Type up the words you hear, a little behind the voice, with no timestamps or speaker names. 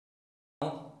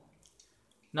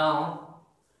Now,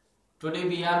 today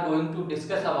we are going to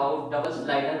discuss about double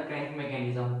slider crank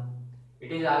mechanism.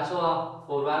 It is also a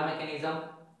four-bar mechanism,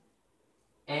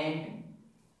 and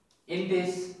in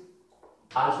this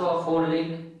also a four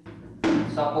link.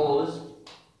 Suppose,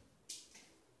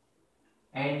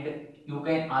 and you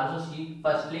can also see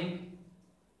first link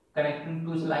connecting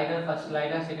two slider, first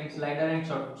slider, second slider, and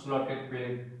slotted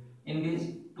plate. In this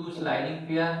two sliding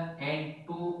pair and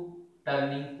two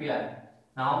turning pair.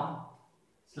 Now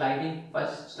sliding,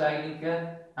 first sliding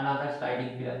pair, another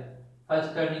sliding pair,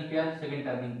 first turning pair, second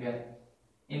turning pair.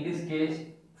 In this case,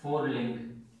 four link.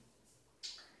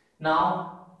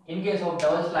 Now, in case of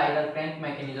double slider crank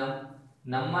mechanism,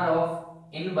 number of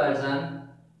inversion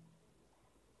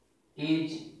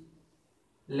is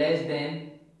less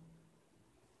than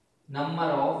number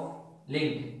of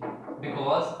link,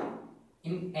 because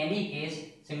in any case,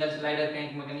 single slider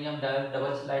crank mechanism,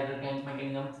 double slider crank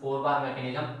mechanism, four bar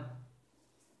mechanism,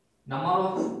 number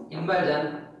of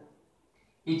inversion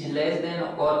is less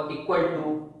than or equal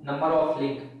to number of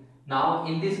link. Now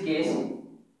in this case,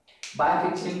 by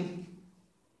fixing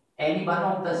any one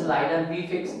of the slider, we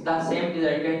fix the same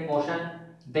resultant motion,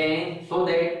 then so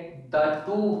that the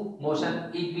two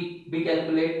motion we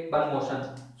calculate one motion,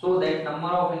 so that number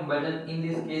of inversion in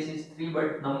this case is 3,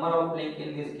 but number of link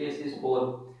in this case is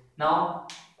 4. Now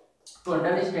to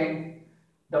understand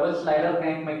double slider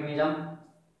crank mechanism,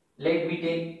 let me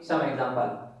take some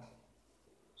example.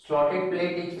 Slotted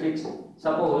plate is fixed.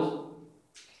 Suppose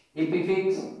if we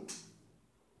fix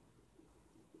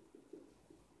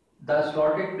the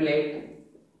slotted plate,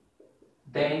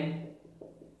 then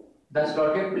the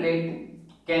slotted plate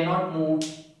cannot move.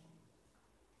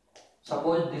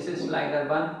 Suppose this is slider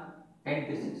 1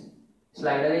 and this is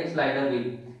slider A, slider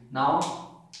B.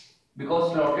 Now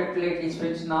because slotted plate is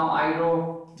fixed, now I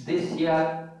draw this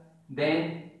here,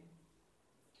 then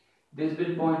this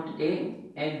will point A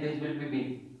and this will be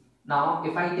B. Now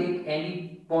if I take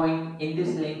any point in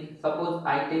this link, suppose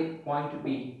I take point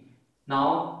B,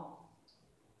 now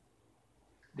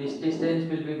this distance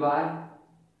will be y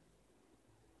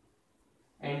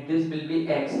and this will be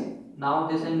x. Now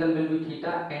this angle will be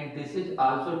theta and this is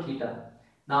also theta.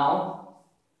 Now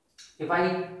if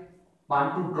I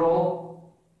want to draw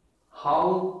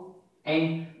how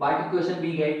and what equation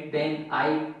we get, then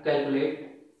I calculate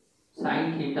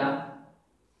sin theta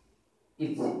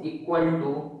is equal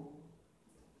to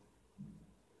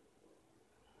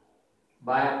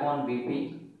y upon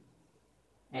Vp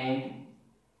and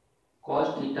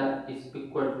cos theta is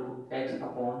equal to x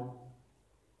upon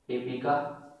AP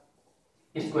का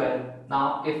square.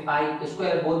 Now if I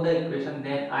square both the equation,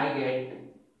 then I get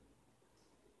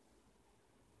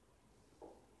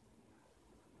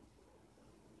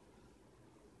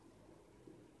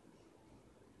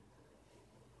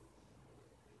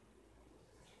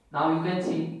now you can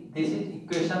see this is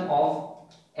equation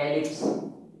of ellipse.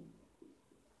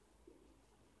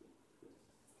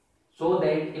 So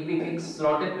that if we fix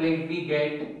slotted plate, we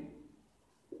get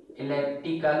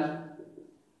elliptical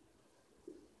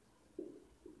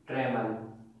tremor.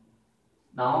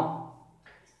 Now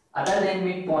other than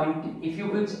midpoint, if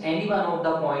you fix any one of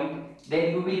the point,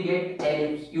 then you will get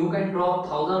ellipse. You can draw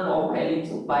thousands of ellipse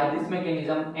by this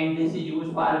mechanism, and this is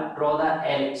used for draw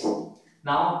the ellipse.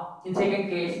 Now in second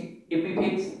case, if we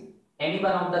fix any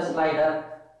one of the slider,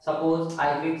 suppose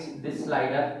I fix this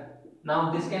slider,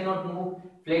 now this cannot move,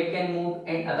 plate can move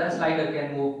and other slider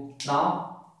can move.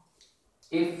 Now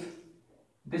if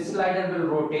this slider will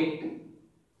rotate,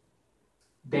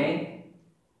 then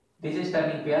this is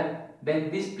turning pair, then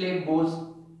this plate goes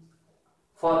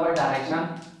forward direction,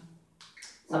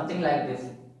 something like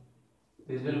this.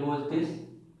 This will go this.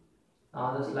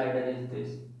 Now the slider is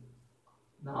this.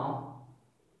 Now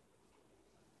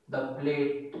the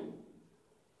plate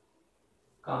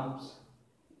comes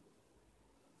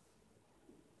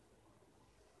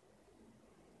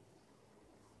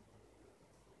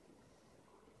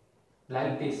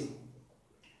like this.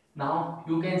 Now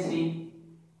you can see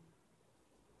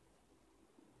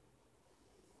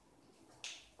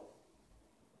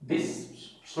this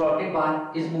slotted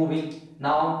bar is moving.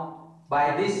 Now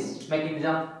by this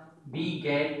mechanism we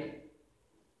get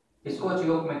Scotch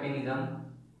yoke mechanism.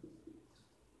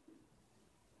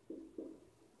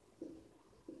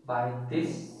 By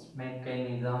this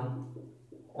mechanism,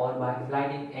 or by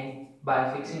sliding and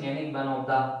by fixing any one of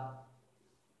the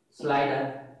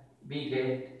slider, we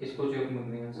get Scotch yoke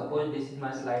mechanism. Suppose this is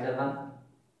my slider 1.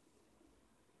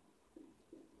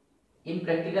 In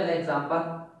practical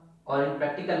example or in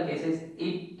practical cases,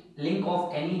 it link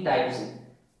of any types.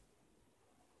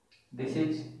 This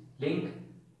is link,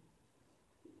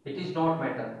 it is not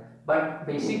matter. but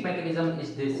basic mechanism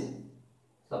is this.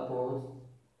 Suppose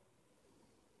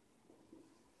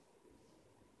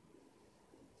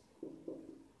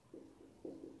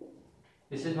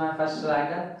this is my first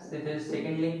slider, this is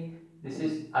second link, this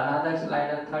is another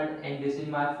slider third, and this is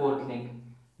my fourth link.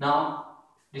 Now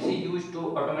this is used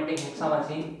to automatic hexa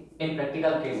machine in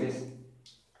practical cases.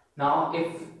 Now if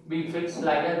we fix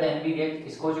slider, then we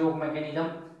get scotch yoke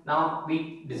mechanism. Now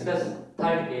we discuss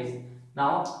third case.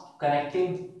 Now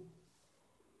connecting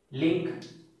link,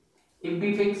 if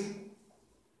we fix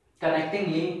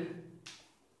connecting link,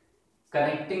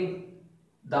 connecting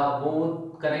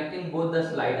both the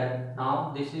slider.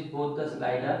 Now this is both the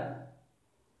slider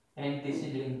and this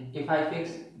is link. If I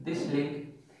fix this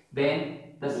link, then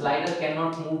the slider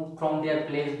cannot move from their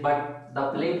place, but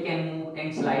the plate can move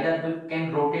and slider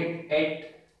can rotate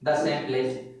at the same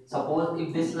place. Suppose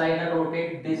if this slider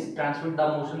rotate, this transmit the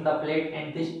motion the plate,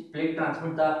 and this plate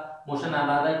transmit the motion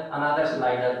another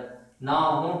slider.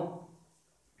 Now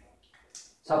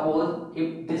suppose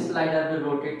if this slider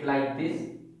will rotate like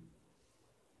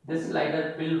this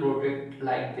slider will rotate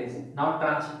like this. Now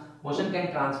motion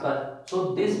can transfer.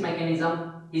 So this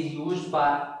mechanism is used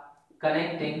for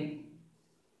connecting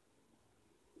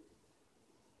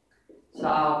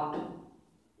shaft,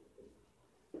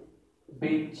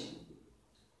 pitch,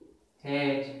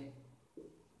 hedge,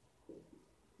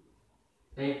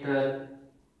 lateral,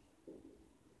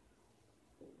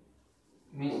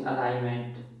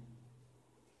 misalignment.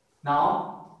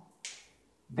 Now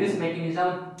this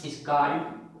mechanism is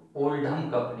called Oldham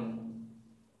coupling.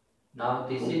 Now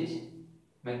this is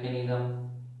mechanism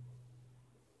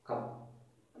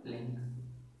coupling.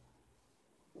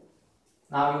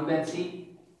 Now you can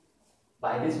see,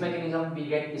 by this mechanism we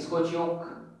get scotch yoke,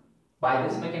 by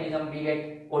this mechanism we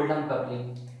get Oldham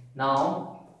coupling.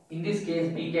 Now in this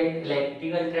case we get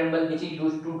electrical tremble, which is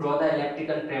used to draw the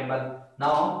electrical tremble.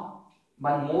 Now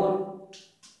one more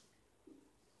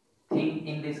thing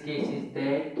in this case is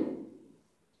that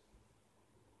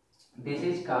this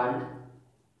is called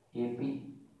AP.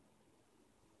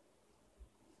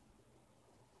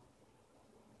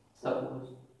 Suppose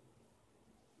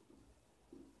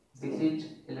this is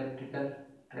electrical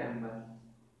tremble.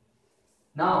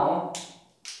 Now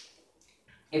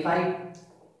if I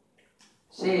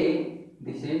say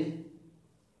this is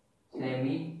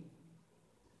semi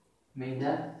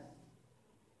major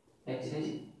axis,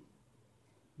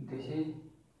 this is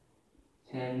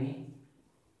semi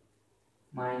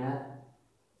minor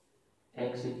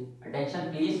axis.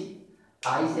 Attention please,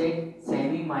 I said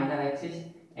semi minor axis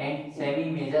and semi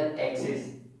major axis.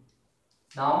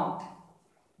 Now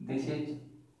this is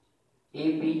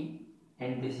AP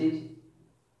and this is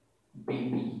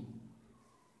BP.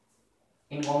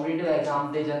 In competitive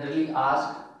exam they generally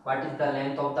ask what is the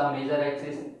length of the major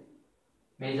axis,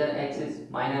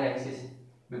 minor axis.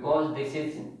 Because this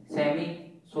is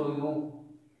semi, so you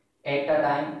at a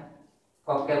time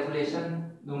of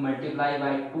calculation you multiply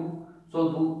by 2,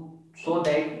 so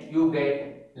that you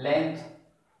get length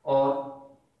of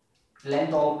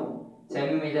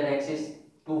semi major axis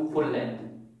to full length.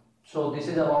 So this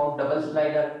is about double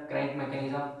slider crank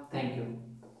mechanism. Thank you.